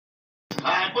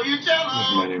for your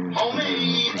jello. My name is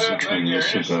personal trainer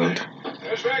is about.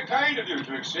 It's very kind of you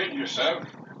to extend yourself,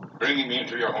 bringing me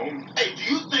into your home. Hey, do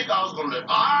you think I was going to let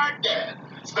our dad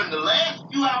spend the last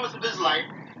few hours of his life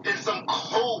in some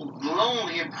cold,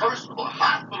 lonely, impersonable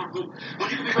hospital room when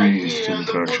you could be right here in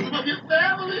the bosom of your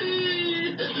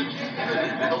family?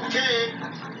 Okay.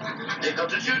 Here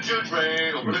comes the choo-choo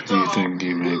train. Open the Do you door. think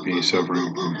you may be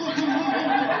suffering from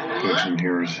infection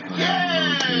here?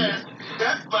 Yes,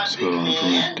 that's my So I'm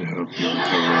going man. to help you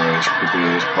recover as quickly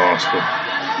as possible. I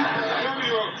know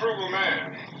you're a frugal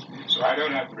man, so I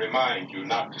don't have to remind you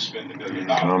not to spend $1 million.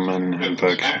 Common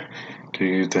infection. Do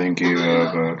you think you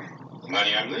have The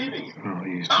money I'm leaving you.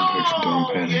 yeast infection?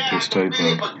 Don't panic. This type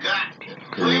of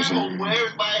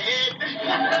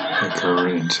occur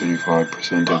in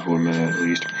 75% of women at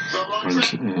least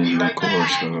once in the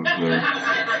course of their.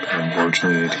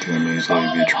 Unfortunately, it can easily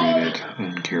be treated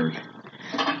and cured.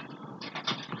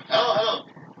 Hello.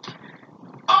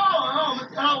 Oh, hello,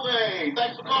 Mr. Holloway.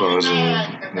 Thanks for calling Cause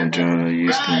back. of vaginal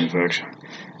yeast infection.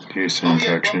 Yeast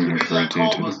infection occurs due to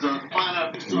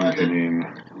the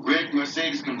Red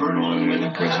Mercedes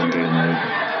convertible present in the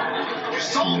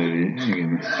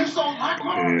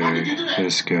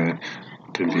this got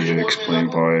to be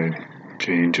explained by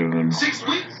change of them. 6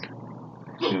 weeks?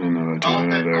 In the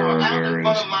vagina, there are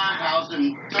various factors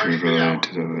related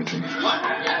to the vagina,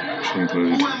 which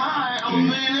include Who am I? I'm a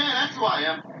millionaire. That's who I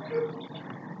am.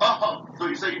 Oh, so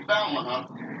you say you found one, huh?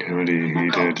 cavity,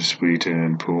 heated, sweet,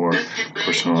 and poor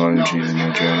personal hygiene in the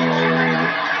vaginal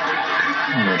area.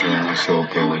 Vaginal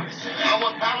soap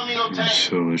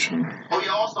solution. Oh, yeah,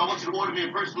 also, I want you to order me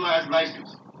a personalized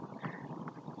license.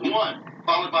 One,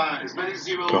 followed by as many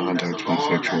zeros. Contact with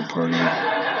sexual partner.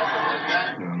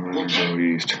 No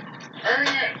yeast.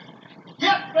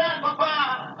 Yes,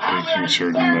 Papa. Taking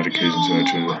certain medications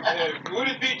such as Would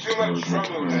it be too much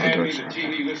trouble to hand me the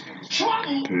TV listings?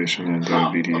 condition and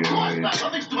diabetes,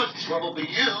 Nothing's too much trouble for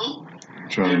you.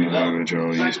 trying to have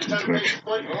vaginal yeast infection.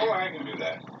 Oh, I can do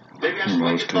that.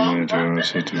 Most vaginal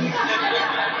symptoms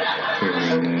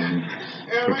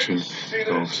infection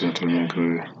health symptoms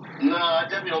include No, I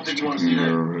definitely don't think you want to see that. I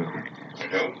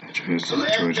don't. chest The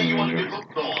last thing situation you want to and get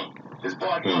hooked on is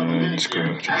part one of the and miniseries.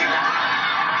 scratch.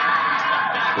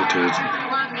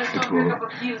 It will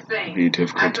be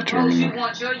difficult to determine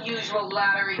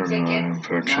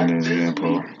infection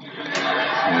example.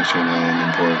 Mention and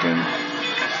important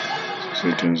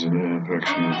symptoms of the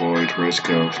infection. Avoid risk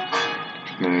of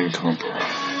genetic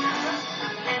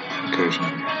complication.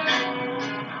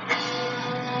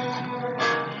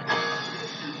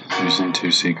 Using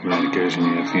to seek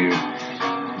medication if you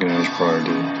guys prior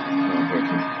to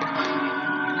infection.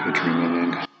 Good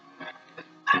treatment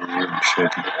and you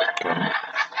should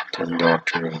tell the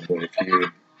doctor if you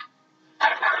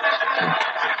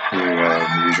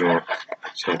have usual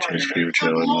such as fever,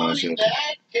 chill, and nausea.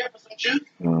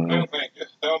 No, thank you.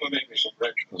 Thelma made me some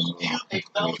breakfast.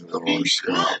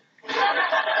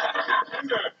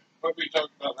 Remember what we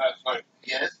talked about last night?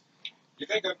 Yes. You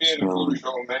think I'm being a foolish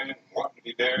old man wanting to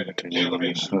be buried in a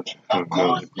tailor-made suit? Of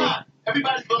course not.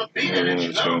 Everybody's going to be there,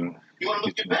 you know. You want to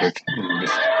look your best?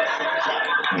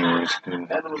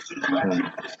 That little suit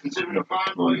is considered a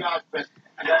fine boy outfit.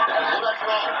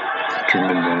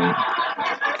 Treatment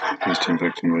yeast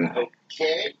infection with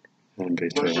Okay. and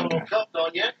based Want to show on no cuffed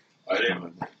on yet? I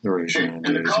didn't. duration and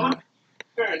days and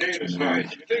Her name is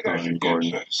nice. You think I should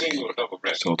important get a single or double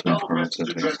breast? result information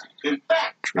such as In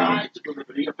fact, I took the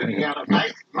liberty of picking out a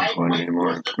nice, find any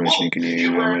more information you can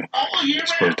email me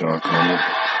display.com.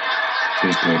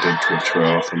 Please note that trips for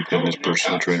health and fitness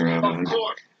personal trainer online.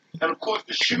 And of course,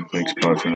 the shoes Thanks, will be bye for now.